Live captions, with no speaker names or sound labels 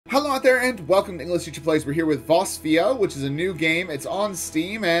Hello out there and welcome to English Teacher Plays. We're here with Vosphia, which is a new game. It's on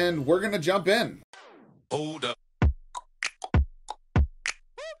Steam and we're going to jump in. Hold up.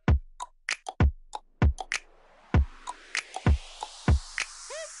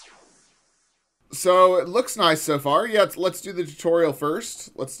 So it looks nice so far. Yeah, let's do the tutorial first.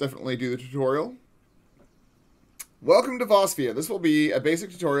 Let's definitely do the tutorial. Welcome to Vosphia. This will be a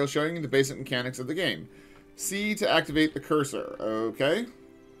basic tutorial showing you the basic mechanics of the game. C to activate the cursor. Okay.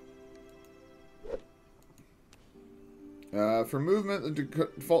 For movement, the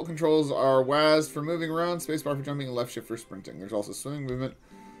default controls are WASD for moving around, spacebar for jumping, and left shift for sprinting. There's also swimming movement,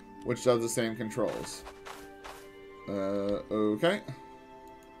 which does the same controls. Okay.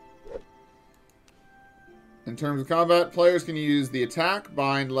 In terms of combat, players can use the attack,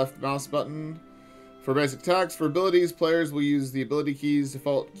 bind, left mouse button. For basic attacks, for abilities, players will use the ability keys,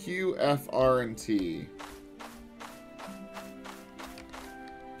 default Q, F, R, and T.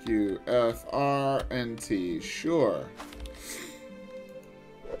 Q, F, R, and T. Sure.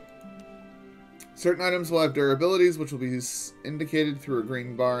 Certain items will have durabilities, which will be indicated through a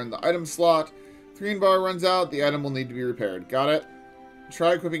green bar in the item slot. If the green bar runs out, the item will need to be repaired. Got it?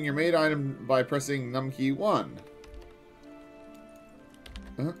 Try equipping your made item by pressing num key 1.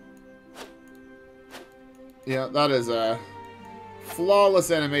 Yeah, that is a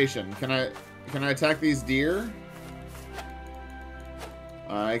flawless animation. Can I attack these deer?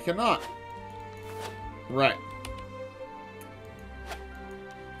 I cannot. Right.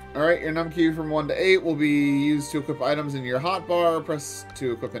 Alright, your num key from 1 to 8 will be used to equip items in your hotbar. Press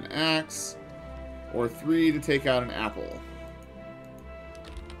to equip an axe. Or 3 to take out an apple.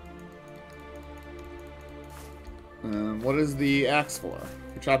 What is the axe for?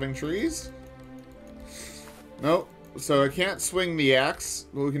 For chopping trees? Nope. So I can't swing the axe,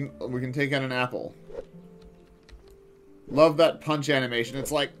 but we can take out an apple. Love that punch animation.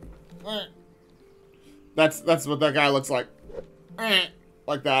 It's like that's what that guy looks like.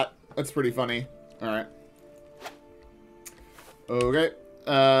 Like that. That's pretty funny. Alright. Okay.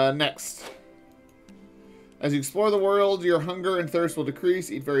 Next. As you explore the world, your hunger and thirst will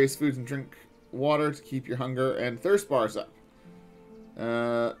decrease. Eat various foods and drink water to keep your hunger and thirst bars up.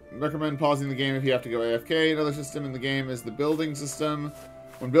 Recommend pausing the game if you have to go AFK. Another system in the game is the building system.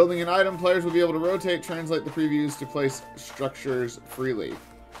 When building an item, players will be able to rotate, translate the previews to place structures freely.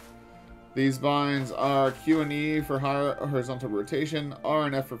 These binds are Q and E for horizontal rotation, R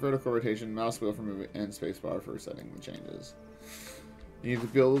and F for vertical rotation, mouse wheel for moving, and spacebar for setting the changes. You need to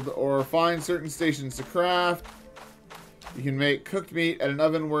build or find certain stations to craft. You can make cooked meat at an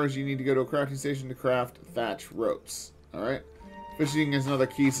oven, whereas you need to go to a crafting station to craft thatch ropes. Alright? Fishing is another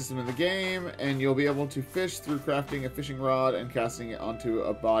key system in the game, and you'll be able to fish through crafting a fishing rod and casting it onto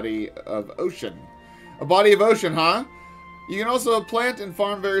a body of ocean. A body of ocean, huh? You can also plant and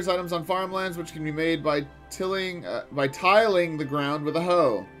farm various items on farmlands, which can be made by tiling the ground with a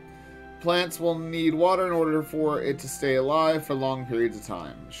hoe. Plants will need water in order for it to stay alive for long periods of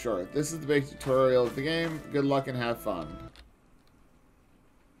time. Sure, this is the basic tutorial of the game. Good luck and have fun.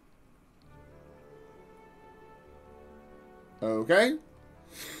 Okay.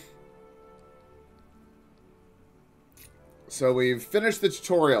 So we've finished the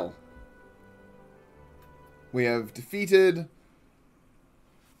tutorial. We have defeated...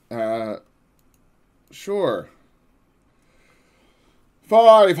 Sure.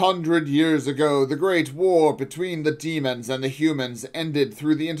 500 years ago, the great war between the demons and the humans ended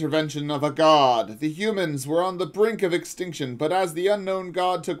through the intervention of a god. The humans were on the brink of extinction, but as the unknown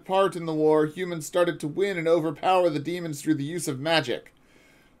god took part in the war, humans started to win and overpower the demons through the use of magic.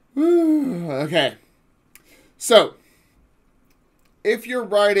 Okay. So, if you're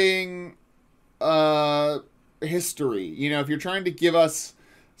writing history, you know, if you're trying to give us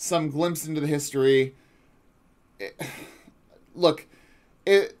some glimpse into the history, look,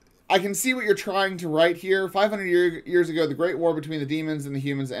 I can see what you're trying to write here. 500 years ago, the great war between the demons and the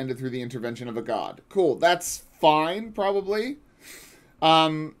humans ended through the intervention of a god. Cool, that's fine, probably.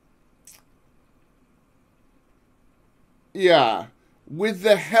 Yeah. With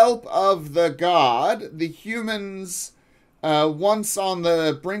the help of the god, the humans, once on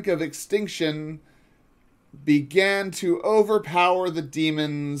the brink of extinction, began to overpower the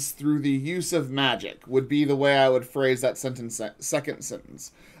demons through the use of magic, would be the way I would phrase that second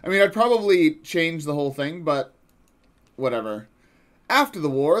sentence. I mean, I'd probably change the whole thing, but whatever. After the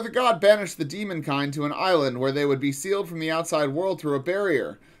war, the god banished the demon kind to an island where they would be sealed from the outside world through a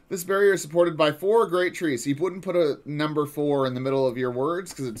barrier. This barrier is supported by 4 great trees, so you wouldn't put a number 4 in the middle of your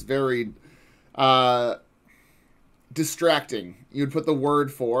words, because it's very distracting. You'd put the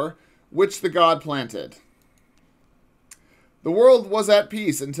word 4, which the god planted. The world was at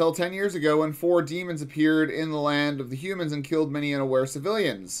peace until 10 years ago when 4 demons appeared in the land of the humans and killed many unaware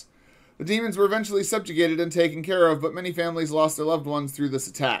civilians. The demons were eventually subjugated and taken care of, but many families lost their loved ones through this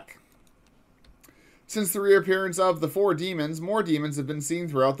attack. Since the reappearance of the 4 demons, more demons have been seen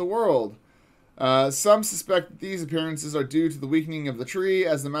throughout the world. Some suspect that these appearances are due to the weakening of the tree,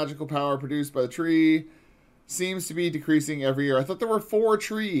 as the magical power produced by the tree seems to be decreasing every year. I thought there were 4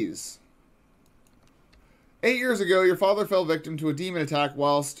 trees. 8 years ago, your father fell victim to a demon attack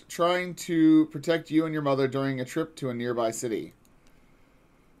whilst trying to protect you and your mother during a trip to a nearby city.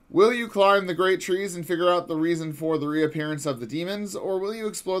 Will you climb the great trees and figure out the reason for the reappearance of the demons, or will you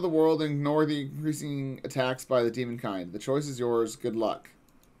explore the world and ignore the increasing attacks by the demon kind? The choice is yours. Good luck.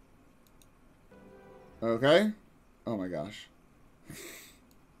 Okay. Oh my gosh.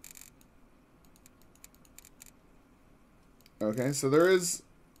 Okay, so there is...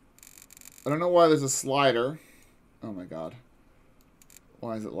 I don't know why there's a slider. Oh my god.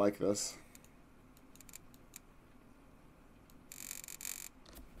 Why is it like this?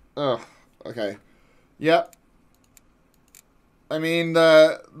 Ugh. Okay. Yep. I mean,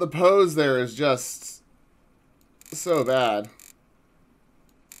 the pose there is just so bad.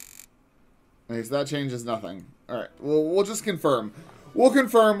 Okay, so that changes nothing. Alright, we'll just confirm. We'll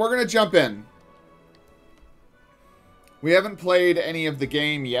confirm. We're going to jump in. We haven't played any of the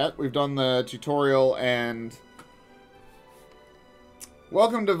game yet. We've done the tutorial and...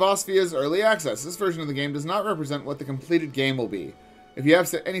 Welcome to Vosphia's Early Access. This version of the game does not represent what the completed game will be. If you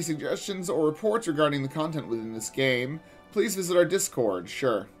have any suggestions or reports regarding the content within this game, please visit our Discord.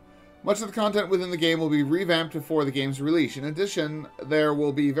 Sure. Much of the content within the game will be revamped before the game's release. In addition, there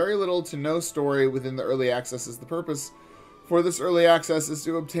will be very little to no story within the Early Access, as the purpose for this Early Access is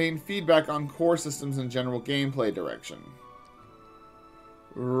to obtain feedback on core systems and general gameplay direction.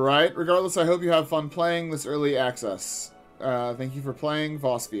 Right. Regardless, I hope you have fun playing this Early Access. Thank you for playing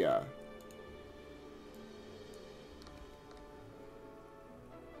Vosphia.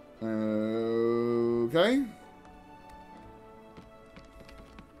 Okay.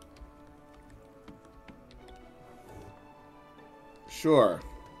 Sure.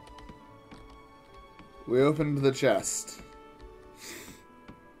 We opened the chest.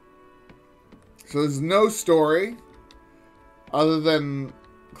 So there's no story other than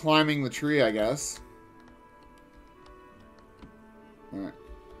climbing the tree, I guess. Alright.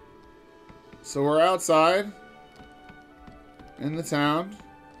 So we're outside in the town.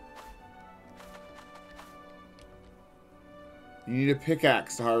 You need a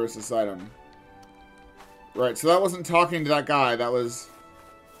pickaxe to harvest this item. Right, so that wasn't talking to that guy. That was...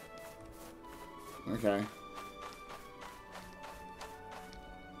 Okay.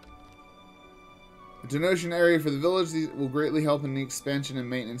 A donation area for the village will greatly help in the expansion and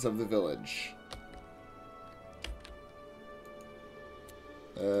maintenance of the village.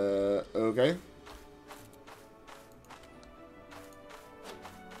 Okay.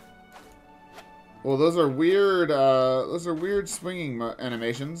 Well, those are weird swinging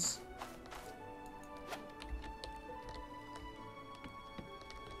animations.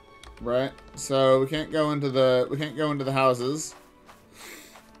 Right. So we can't go into the houses.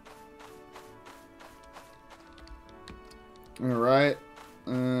 All right.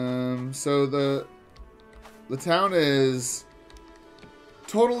 So the town is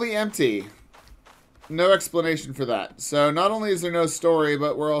totally empty. No explanation for that. So not only is there no story,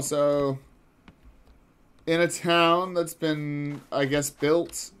 but we're also in a town that's been, I guess,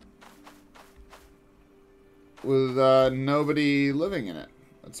 built with nobody living in it.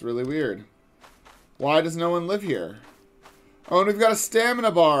 That's really weird. Why does no one live here? Oh, and we've got a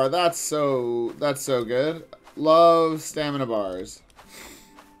stamina bar. That's so good. Love stamina bars.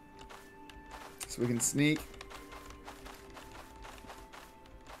 So we can sneak.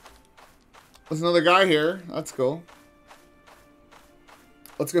 There's another guy here. That's cool.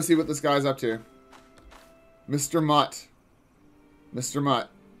 Let's go see what this guy's up to. Mr. Mutt. Mr. Mutt.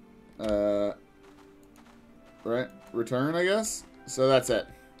 Right. Return, I guess? So that's it.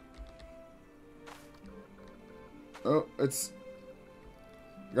 Oh, it's...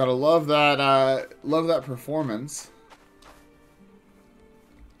 Gotta love that performance.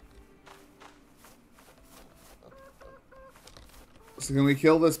 So can we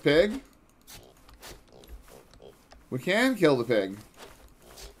kill this pig? We can kill the pig.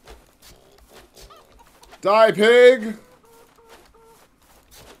 Die, pig!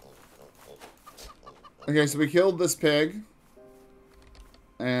 Okay, so we killed this pig.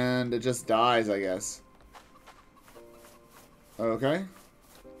 And it just dies, I guess. Okay.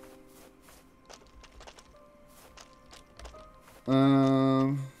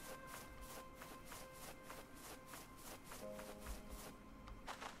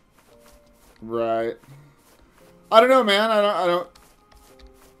 Right. I don't know, man. I don't.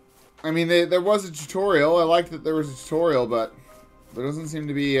 I mean, there was a tutorial. I liked that there was a tutorial, but there doesn't seem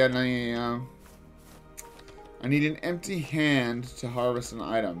to be any. I need an empty hand to harvest an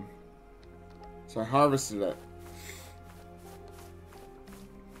item. So I harvested it.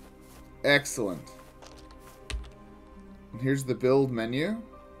 Excellent. And here's the build menu.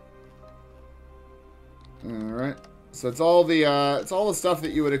 All right. So it's all the stuff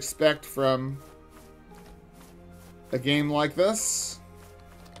that you would expect from a game like this.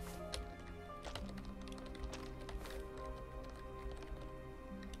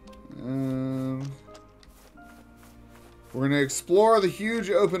 We're going to explore the huge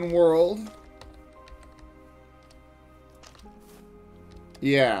open world.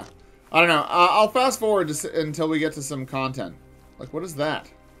 Yeah. I don't know. I'll fast forward until we get to some content. Like, what is that?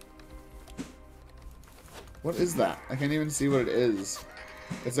 What is that? I can't even see what it is.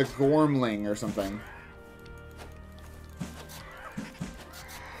 It's a gormling or something.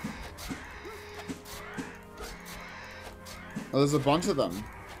 Oh, there's a bunch of them.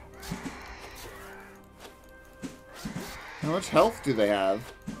 How much health do they have?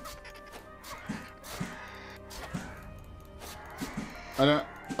 I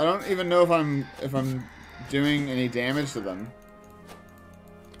don't even know if I'm doing any damage to them.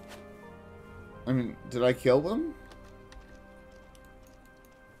 I mean, did I kill them?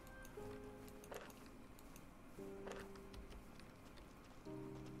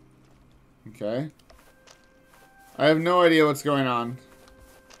 Okay. I have no idea what's going on.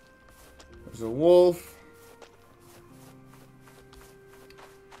 There's a wolf.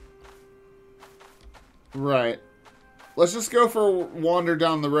 Right. Let's just go for a wander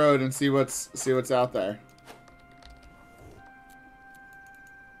down the road and see what's out there.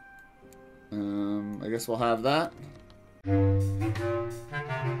 I guess we'll have that.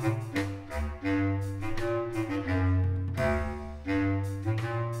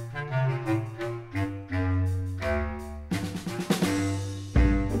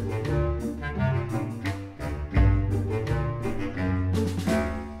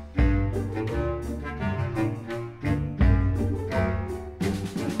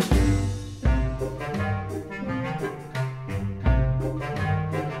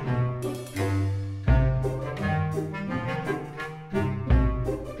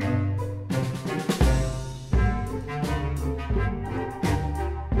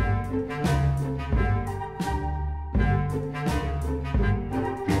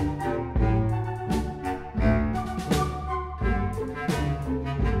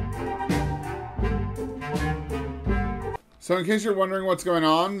 So in case you're wondering what's going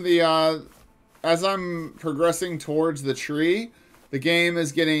on, as I'm progressing towards the tree, the game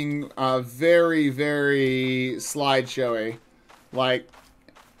is getting very, very slideshowy. Like,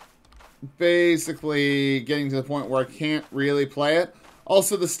 basically getting to the point where I can't really play it.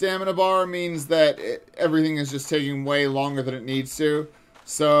 Also, the stamina bar means that everything is just taking way longer than it needs to.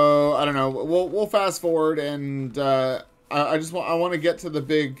 So, I don't know. We'll fast forward, and I want to get to the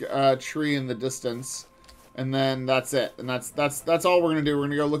big tree in the distance. And then that's it. And that's all we're going to do. We're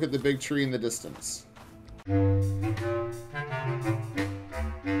going to go look at the big tree in the distance.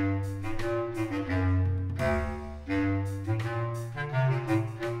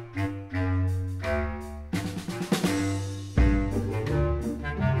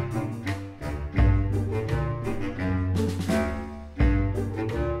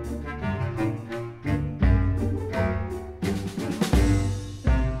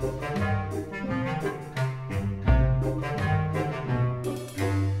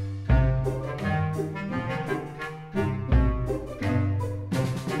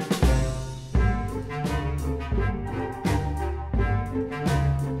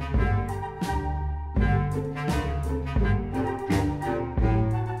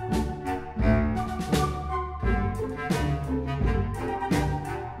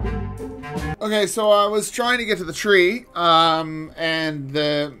 Okay, so I was trying to get to the tree, and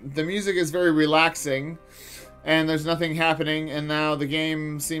the music is very relaxing, and there's nothing happening, and now the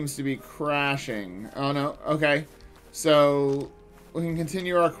game seems to be crashing. Oh no, okay. So we can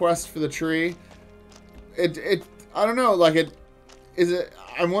continue our quest for the tree. I don't know, like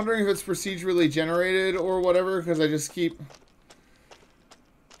I'm wondering if it's procedurally generated or whatever, because I just keep,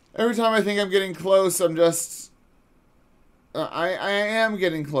 every time I think I'm getting close, I'm just, I am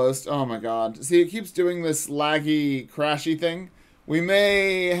getting close. Oh my god. See, it keeps doing this laggy, crashy thing. We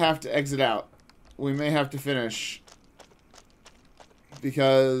may have to exit out. We may have to finish.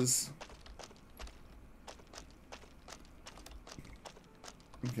 Because...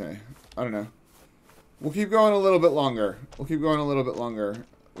 Okay. I don't know. We'll keep going a little bit longer. We'll keep going a little bit longer.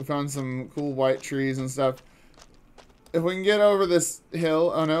 We found some cool white trees and stuff. If we can get over this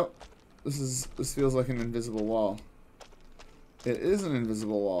hill... Oh, no. This feels like an invisible wall. It is an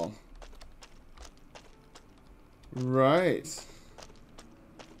invisible wall. Right.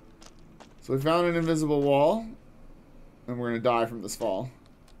 So we found an invisible wall. And we're going to die from this fall.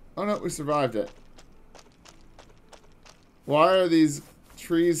 Oh, no. We survived it. Why are these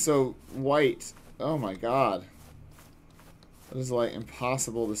trees so white? Oh, my God. That is, like,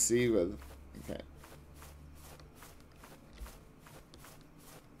 impossible to see with... Okay.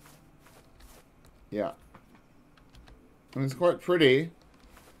 Yeah. I mean, it's quite pretty.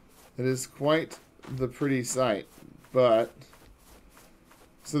 It is quite the pretty sight. But...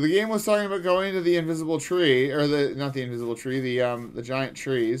 So the game was talking about going to the invisible tree, or not the invisible tree, the giant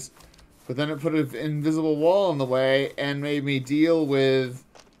trees. But then it put an invisible wall in the way and made me deal with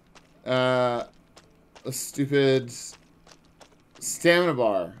a stupid stamina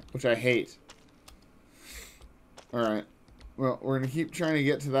bar, which I hate. Alright. Well, we're going to keep trying to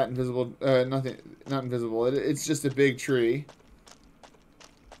get to that invisible... not invisible. It's just a big tree.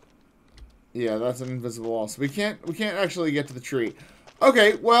 Yeah, that's an invisible wall. So we can't actually get to the tree.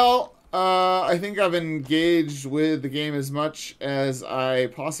 Okay, well, I think I've engaged with the game as much as I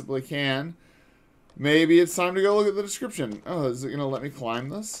possibly can. Maybe it's time to go look at the description. Oh, is it going to let me climb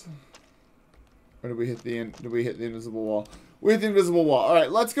this? Or did we hit the invisible wall? We hit the invisible wall.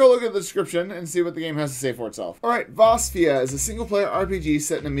 Alright, let's go look at the description and see what the game has to say for itself. Alright, Vosphia is a single-player RPG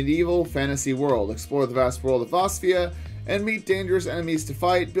set in a medieval fantasy world. Explore the vast world of Vosphia and meet dangerous enemies to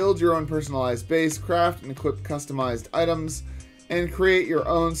fight, build your own personalized base, craft and equip customized items, and create your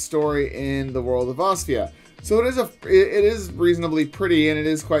own story in the world of Vosphia. So it is reasonably pretty and it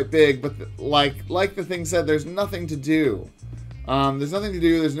is quite big, but like the thing said, there's nothing to do. There's nothing to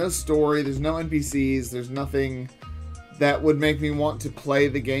do, there's no story, there's no NPCs, there's nothing that would make me want to play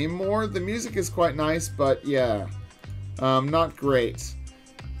the game more. The music is quite nice, but yeah, not great.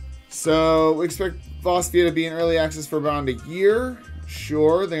 So we expect Vosphia to be in early access for around a year.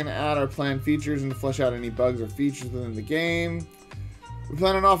 Sure, they're going to add our planned features and to flesh out any bugs or features within the game. We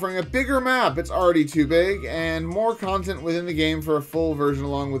plan on offering a bigger map, it's already too big, and more content within the game for a full version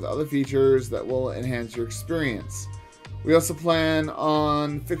along with other features that will enhance your experience. We also plan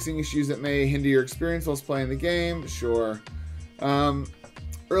on fixing issues that may hinder your experience whilst playing the game. Sure.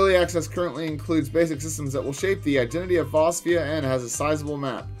 Early access currently includes basic systems that will shape the identity of Vosphia and has a sizable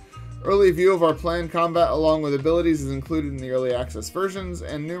map. Early view of our planned combat along with abilities is included in the early access versions,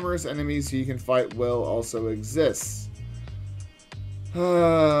 and numerous enemies who you can fight will also exist.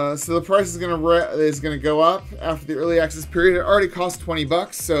 So the price is gonna go up after the early access period. It already cost 20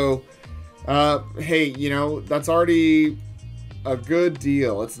 bucks, so hey, you know, that's already a good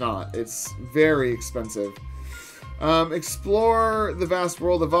deal. It's not. It's very expensive. Explore the vast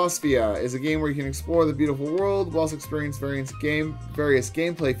world of Vosphia is a game where you can explore the beautiful world whilst experience various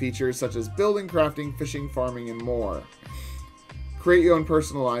gameplay features such as building, crafting, fishing, farming, and more. Create your own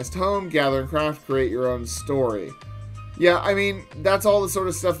personalized home, gather and craft, create your own story. Yeah, I mean, that's all the sort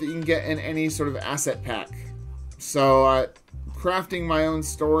of stuff that you can get in any sort of asset pack. So, crafting my own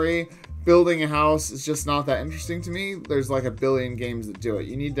story, building a house is just not that interesting to me. There's like a billion games that do it.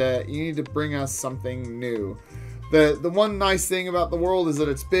 You need to bring us something new. The one nice thing about the world is that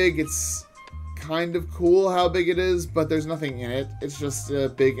it's big. It's kind of cool how big it is, but there's nothing in it. It's just a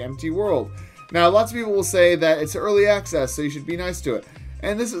big empty world. Now, lots of people will say that it's early access, so you should be nice to it.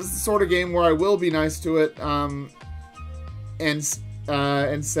 And this is the sort of game where I will be nice to it, and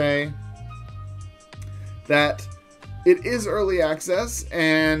say that it is early access,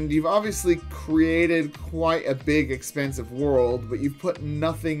 and you've obviously created quite a big, expansive world, but you've put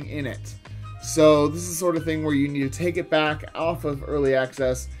nothing in it. So this is the sort of thing where you need to take it back off of early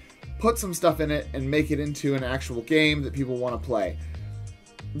access, put some stuff in it, and make it into an actual game that people want to play.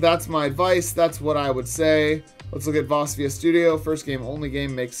 That's my advice. That's what I would say. Let's look at Vosphia Studio. First game, only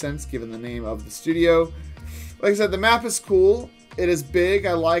game makes sense given the name of the studio. Like I said, the map is cool. It is big.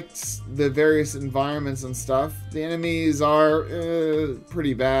 I liked the various environments and stuff. The enemies are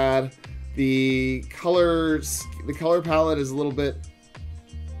pretty bad. The color palette is a little bit,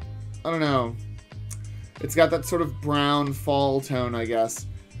 I don't know. It's got that sort of brown fall tone, I guess.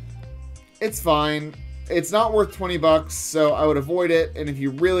 It's fine. It's not worth 20 bucks, so I would avoid it. And if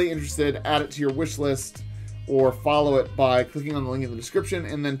you're really interested, add it to your wish list or follow it by clicking on the link in the description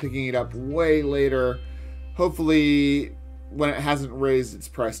and then picking it up way later. Hopefully when it hasn't raised its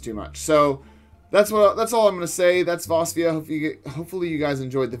price too much. So that's all I'm going to say. That's Vosphia. Hopefully you guys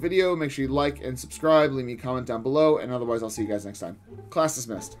enjoyed the video. Make sure you like and subscribe. Leave me a comment down below. And otherwise, I'll see you guys next time. Class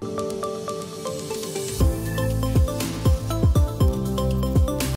dismissed.